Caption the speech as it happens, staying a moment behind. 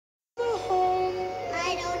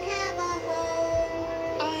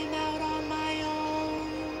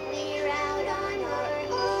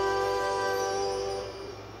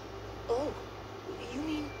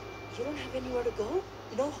to go?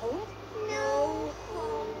 No home? No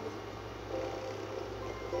home.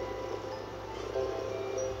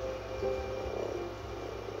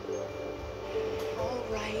 All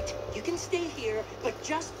right, you can stay here, but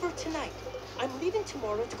just for tonight. I'm leaving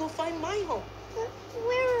tomorrow to go find my home.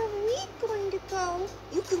 Where are we going to go?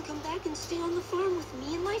 You can come back and stay on the farm with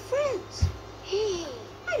me and my friends. Hey,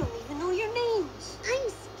 I don't even know your names. I'm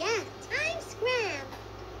Scat. I'm Scram.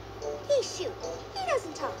 Hey, shoot. He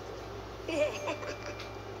doesn't talk.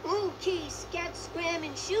 Okay, Scat, Scram,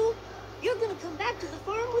 and Shoo, you're gonna come back to the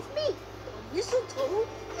farm with me. On Mistletoe,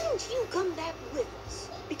 why don't you come back with us?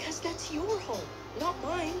 Because that's your home, not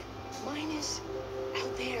mine. Mine is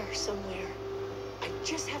out there somewhere. I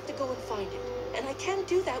just have to go and find it. And I can't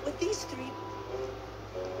do that with these three.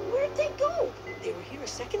 Where'd they go? They were here a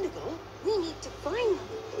second ago. We need to find them.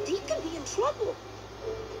 Dee could be in trouble.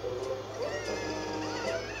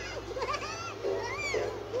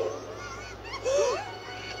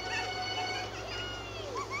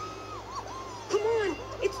 Come on,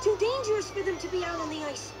 it's too dangerous for them to be out on the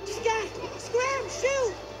ice. Scat, Scram,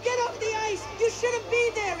 Shoo, get off the ice.